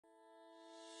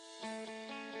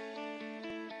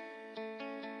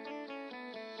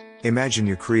Imagine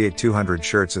you create 200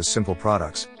 shirts as simple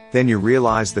products, then you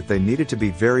realize that they needed to be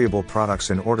variable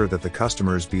products in order that the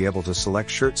customers be able to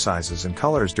select shirt sizes and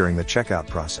colors during the checkout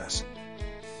process.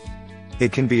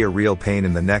 It can be a real pain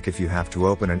in the neck if you have to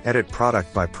open and edit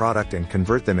product by product and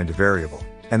convert them into variable,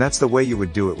 and that's the way you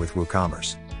would do it with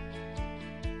WooCommerce.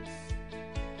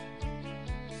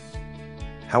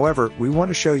 However, we want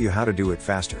to show you how to do it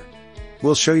faster.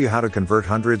 We'll show you how to convert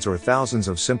hundreds or thousands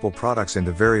of simple products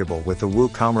into variable with the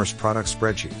WooCommerce product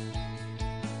spreadsheet.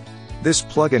 This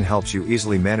plugin helps you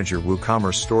easily manage your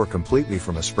WooCommerce store completely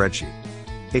from a spreadsheet.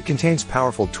 It contains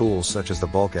powerful tools such as the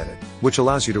bulk edit, which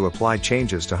allows you to apply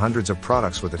changes to hundreds of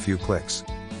products with a few clicks.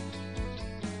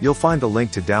 You'll find the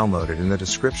link to download it in the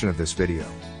description of this video.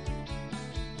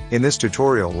 In this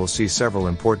tutorial, we'll see several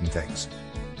important things.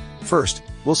 First,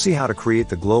 we'll see how to create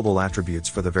the global attributes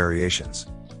for the variations.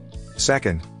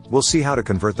 Second, we'll see how to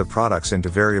convert the products into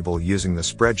variable using the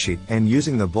spreadsheet and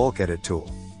using the bulk edit tool.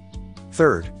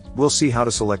 Third, we'll see how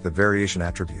to select the variation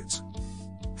attributes.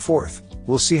 Fourth,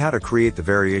 we'll see how to create the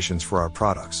variations for our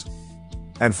products.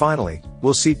 And finally,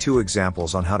 we'll see 2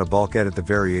 examples on how to bulk edit the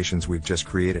variations we've just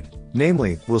created.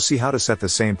 Namely, we'll see how to set the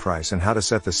same price and how to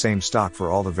set the same stock for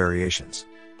all the variations.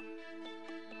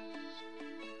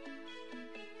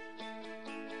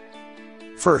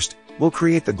 First, we'll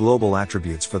create the global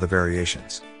attributes for the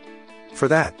variations. For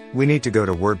that, we need to go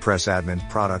to WordPress Admin,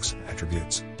 Products,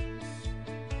 Attributes.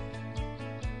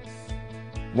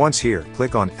 Once here,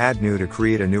 click on Add New to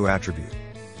create a new attribute.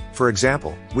 For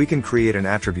example, we can create an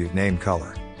attribute named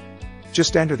Color.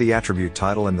 Just enter the attribute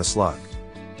title in the slug.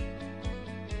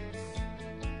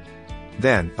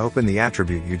 Then, open the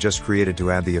attribute you just created to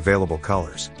add the available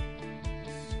colors.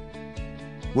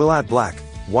 We'll add black,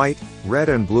 white, red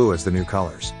and blue as the new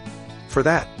colors. For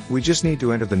that, we just need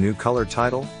to enter the new color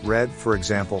title, red for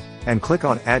example, and click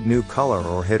on Add New Color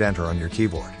or hit Enter on your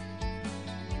keyboard.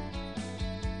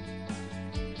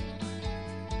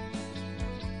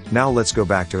 Now let's go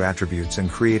back to attributes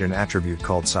and create an attribute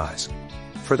called Size.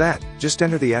 For that, just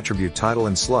enter the attribute title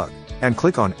in slug, and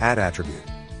click on Add Attribute.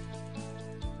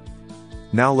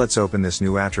 Now let's open this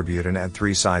new attribute and add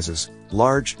 3 sizes,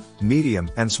 large,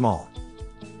 medium, and small.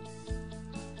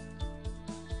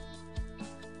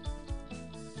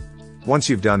 Once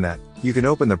you've done that, you can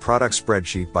open the product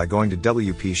spreadsheet by going to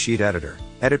WP Sheet Editor,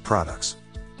 Edit Products.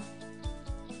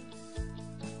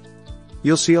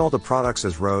 You'll see all the products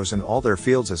as rows and all their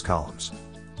fields as columns.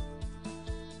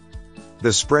 The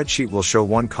spreadsheet will show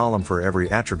 1 column for every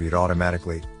attribute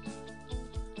automatically.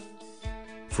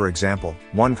 For example,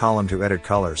 1 column to edit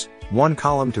colors, 1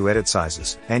 column to edit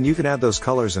sizes, and you can add those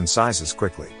colors and sizes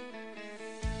quickly.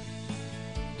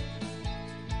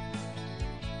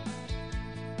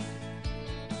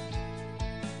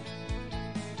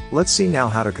 Let's see now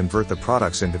how to convert the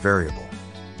products into variable.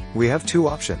 We have 2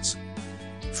 options.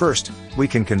 First, we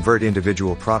can convert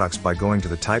individual products by going to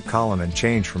the type column and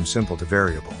change from simple to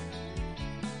variable.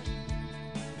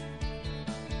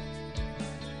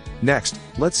 Next,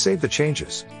 let's save the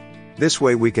changes. This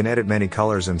way we can edit many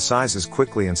colors and sizes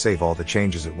quickly and save all the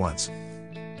changes at once.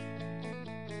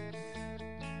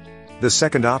 The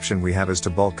second option we have is to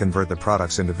bulk convert the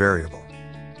products into variable.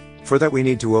 For that we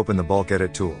need to open the bulk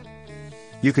edit tool.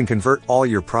 You can convert all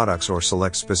your products or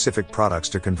select specific products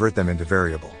to convert them into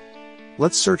variable.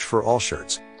 Let's search for all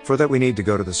shirts. For that we need to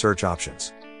go to the search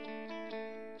options.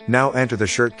 Now enter the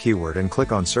shirt keyword and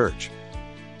click on search.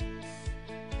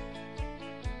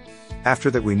 After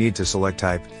that we need to select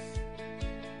type,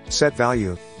 set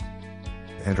value,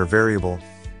 enter variable,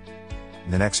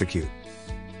 then execute.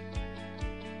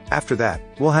 After that,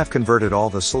 we'll have converted all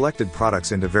the selected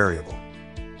products into variable.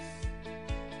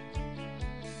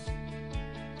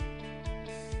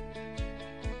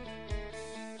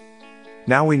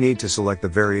 Now we need to select the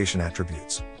variation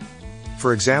attributes.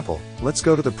 For example, let's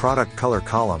go to the product color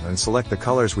column and select the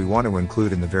colors we want to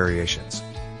include in the variations.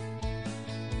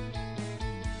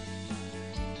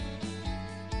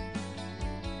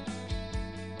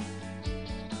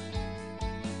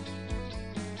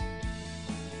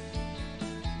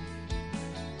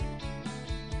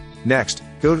 Next,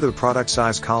 go to the product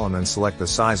size column and select the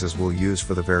sizes we'll use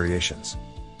for the variations.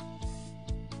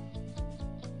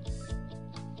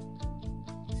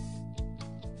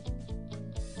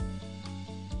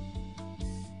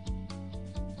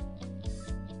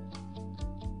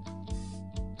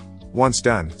 Once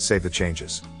done, save the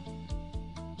changes.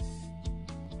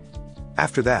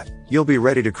 After that, you'll be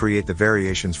ready to create the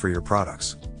variations for your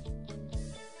products.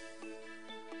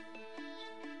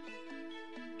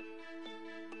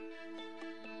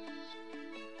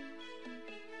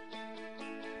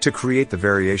 To create the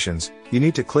variations, you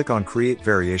need to click on Create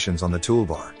Variations on the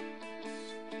toolbar.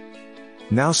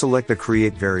 Now select the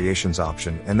Create Variations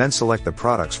option and then select the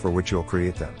products for which you'll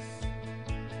create them.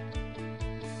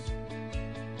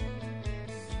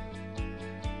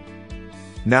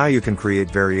 Now you can create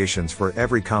variations for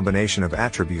every combination of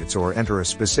attributes or enter a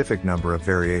specific number of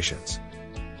variations.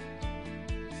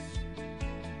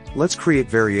 Let's create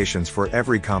variations for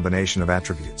every combination of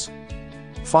attributes.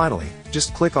 Finally,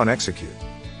 just click on Execute.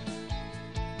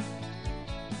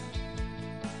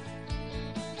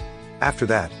 After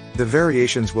that, the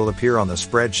variations will appear on the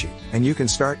spreadsheet, and you can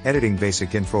start editing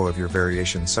basic info of your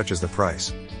variations such as the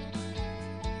price.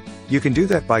 You can do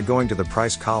that by going to the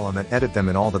price column and edit them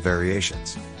in all the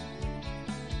variations.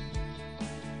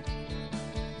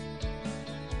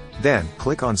 Then,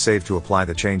 click on Save to apply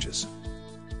the changes.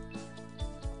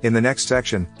 In the next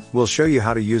section, we'll show you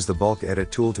how to use the bulk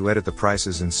edit tool to edit the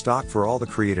prices in stock for all the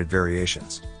created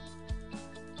variations.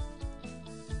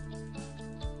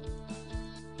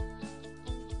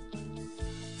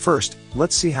 First,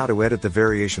 let's see how to edit the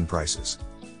variation prices.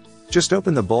 Just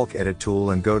open the bulk edit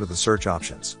tool and go to the search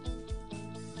options.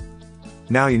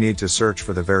 Now you need to search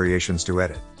for the variations to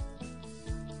edit.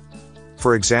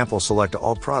 For example, select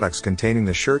all products containing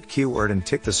the shirt keyword and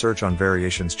tick the Search on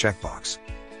Variations checkbox.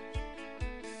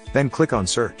 Then click on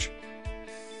Search.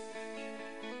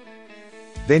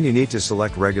 Then you need to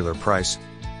select Regular Price,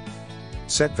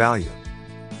 Set Value,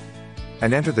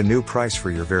 and enter the new price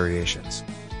for your variations.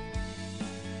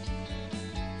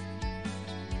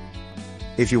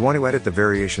 If you want to edit the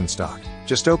variation stock,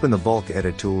 just open the bulk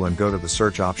edit tool and go to the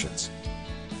search options.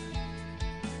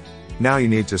 Now you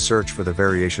need to search for the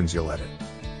variations you'll edit.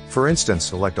 For instance,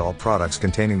 select all products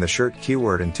containing the shirt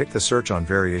keyword and tick the Search on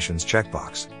Variations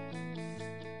checkbox.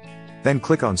 Then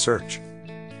click on Search.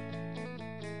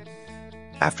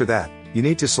 After that, you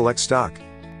need to select Stock,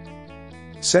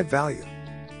 Set Value,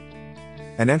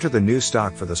 and enter the new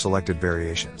stock for the selected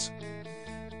variations.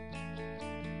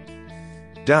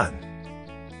 Done!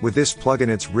 With this plugin,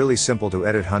 it's really simple to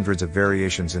edit hundreds of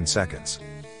variations in seconds.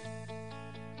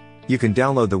 You can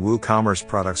download the WooCommerce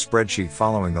product spreadsheet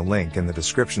following the link in the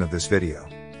description of this video.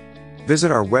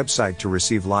 Visit our website to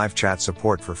receive live chat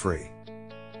support for free.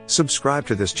 Subscribe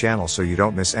to this channel so you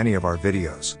don't miss any of our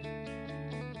videos.